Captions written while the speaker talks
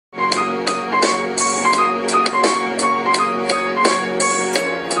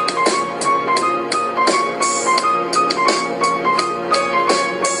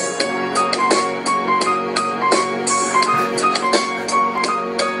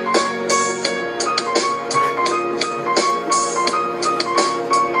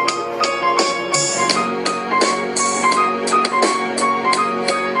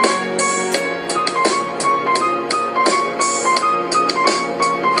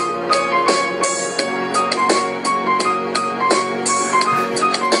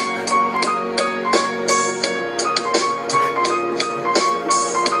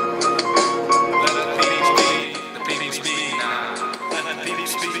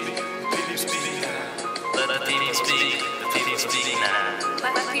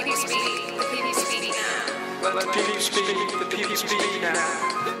PD speak, the PD speak now. Let the PD speak, the PD speak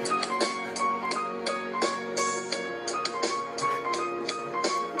now.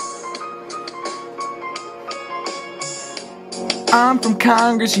 I'm from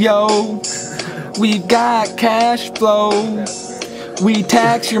Congress, yo. We've got cash flow. We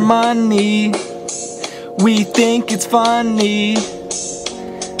tax your money. We think it's funny.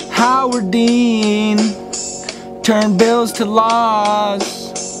 Howard Dean turned bills to laws.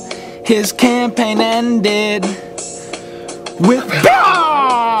 His campaign ended with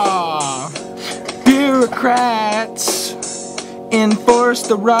bureaucrats enforce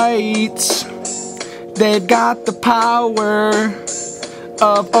the rights. They've got the power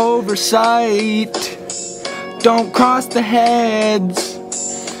of oversight. Don't cross the heads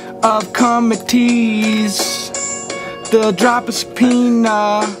of committees. They'll drop a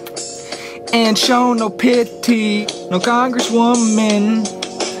subpoena and show no pity. No congresswoman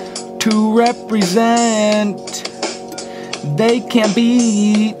to represent. They can't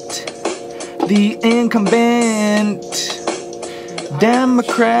beat the incumbent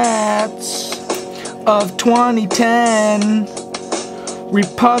Democrats of 2010.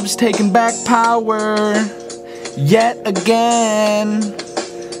 Repubs taking back power yet again.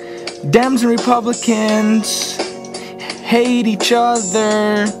 Dems and Republicans hate each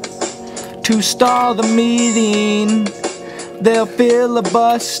other. To stall the meeting, they'll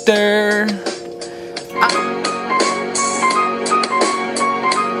filibuster.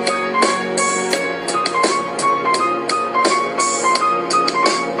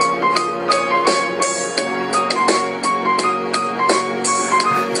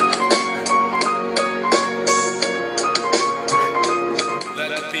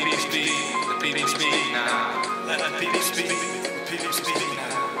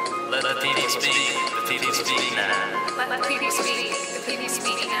 Let the PD speak, the PD speak now. Let the PD speak, the PD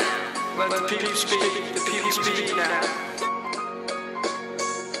speak now. Let the PD speak, the PD speak now.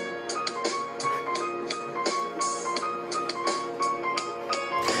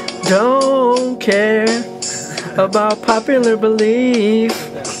 Don't care about popular belief.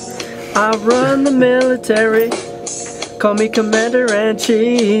 I run the military, call me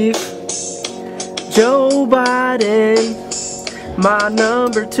Commander-in-Chief. Joe Biden, my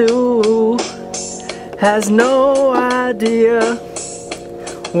number 2, has no idea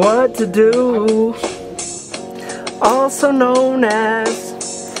what to do. Also known as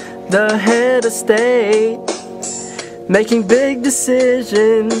the head of state, making big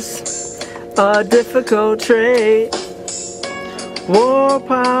decisions, a difficult trait. War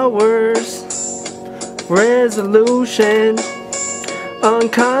powers, resolution,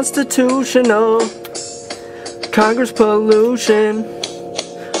 unconstitutional. Congress pollution,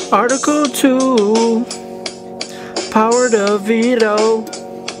 Article 2, power to veto.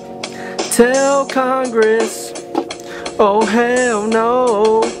 Tell Congress, oh hell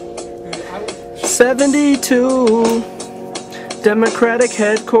no. 72, Democratic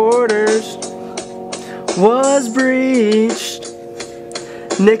headquarters was breached.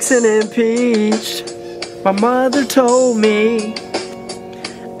 Nixon impeached. My mother told me,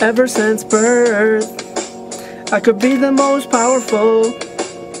 ever since birth, I could be the most powerful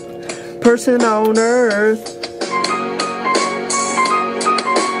person on earth.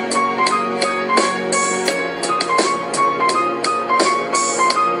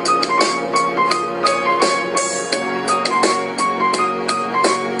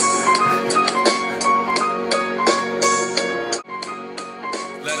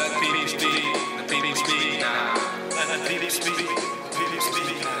 Let the PD speak, the PD speak now. Let the PD speak, the PD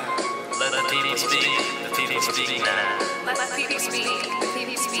speak now. Let the PD speak, the PD speak now. Let the PD speak, the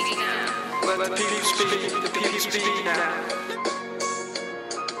PD speak now. Let the PD speak, the PD speak now.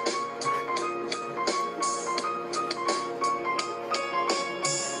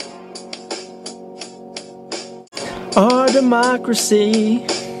 Our democracy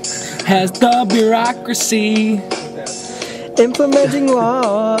Has the bureaucracy implementing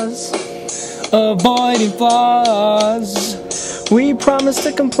laws, avoiding flaws. we promise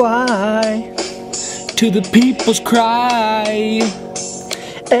to comply. To the people's cry.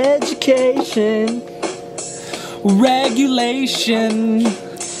 Education Regulation.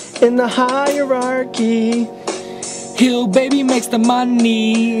 in the hierarchy. Hill baby makes the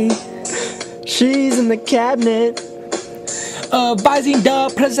money. She's in the cabinet. Advising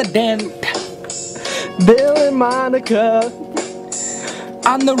the president Bill and Monica,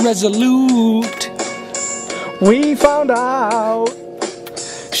 on the resolute. we found out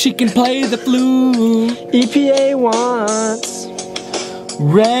She can play the flute. EPA wants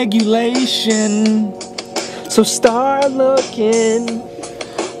Regulation. So start looking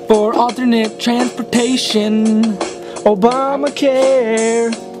for alternate transportation. Obamacare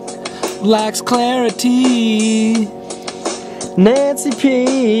Lacks clarity. Nancy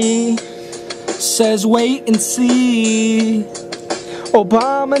P Says wait and see.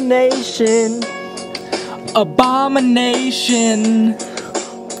 Abomination Abomination.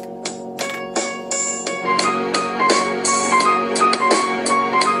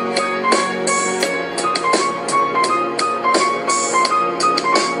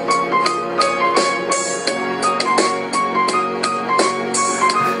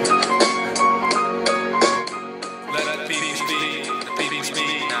 Let the PD speak, the PD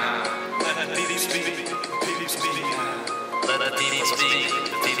speak now. Let the PD speak, the PD speak now. Let the PD speak,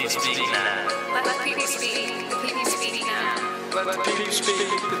 the PD speak now. Let the PD speak, the PD speak now. Let the PD speak,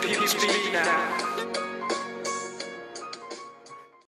 the PD speak now.